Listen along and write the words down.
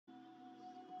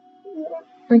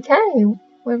Okay,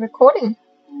 we're recording.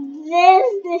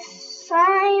 There's this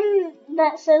sign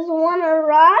that says "Wanna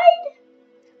ride?"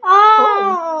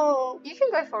 Oh! You can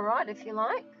go for a ride if you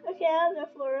like. Okay, I'll go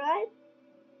for a ride.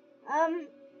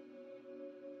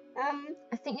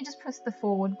 I think you just press the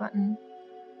forward button.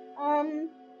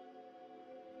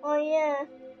 Oh yeah.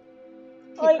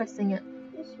 Keep pressing it.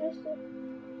 You're supposed to.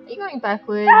 Are you going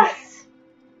backwards? Ah!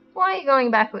 Why are you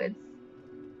going backwards?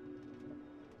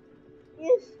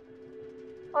 Yes.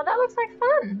 Oh, that looks like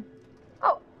fun.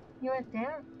 Oh, you went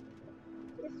down.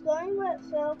 It's going by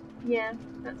itself. Yeah,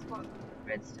 that's what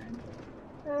redstone.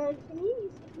 Can you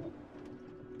see me?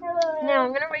 Hello. Now I'm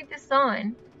going to read this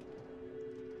sign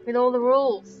with all the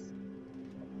rules.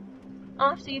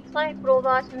 After you play, put all the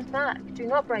items back. Do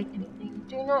not break anything.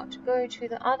 Do not go to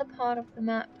the other part of the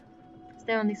map.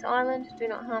 Stay on this island. Do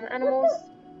not harm animals.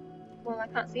 Well, I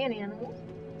can't see any animals.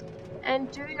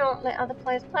 And do not let other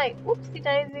players play. Whoopsie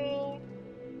daisy.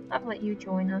 I've let you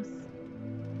join us.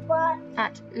 What?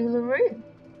 At Uluru.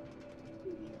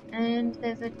 And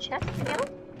there's a chest here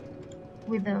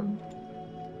with a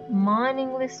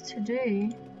mining list to do.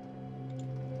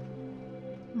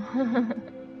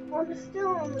 I'm still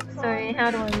on the car. So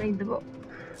how do I read the book?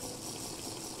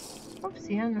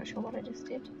 Oopsie, I'm not sure what I just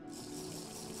did.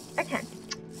 Okay.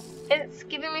 It's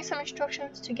giving me some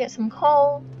instructions to get some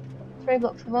coal, 3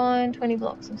 blocks of iron, 20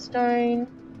 blocks of stone.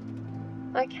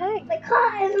 Okay. The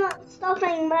car is not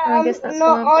stopping, but I guess that's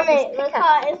not why I've on got it. this The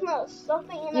car is not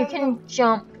stopping. And You can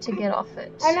jump to get off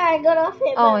it. I know, I got off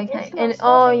it, Oh, but okay. it's not And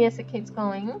stopping. oh, yes, it keeps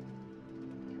going.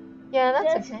 Yeah,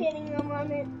 that's Just okay. kidding, I'm on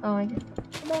it. Oh, okay.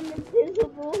 I'm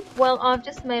invisible. Well, I've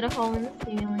just made a hole in the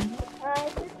ceiling.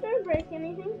 Just don't break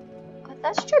anything. Oh,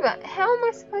 that's true, but how am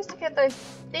I supposed to get those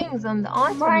things on the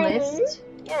item list?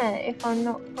 Yeah, if I'm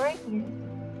not breaking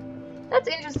it. That's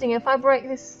interesting. If I break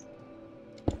this,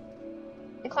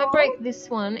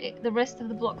 one, the rest of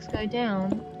the blocks go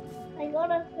down. I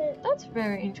got off it. That's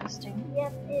very interesting.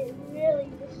 Yep, it really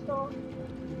just stopped.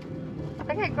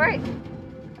 Okay, great. Do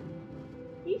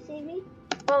you see me?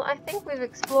 Well, I think we've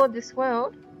explored this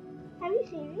world. Have you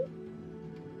seen me?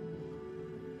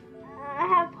 I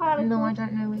have particles. No, I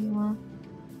don't know where you are.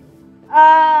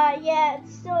 Yeah,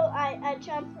 it's still, I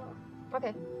jumped off.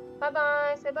 Okay.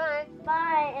 Bye-bye. Say bye.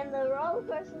 Bye, and the roller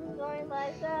coaster is going by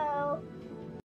itself.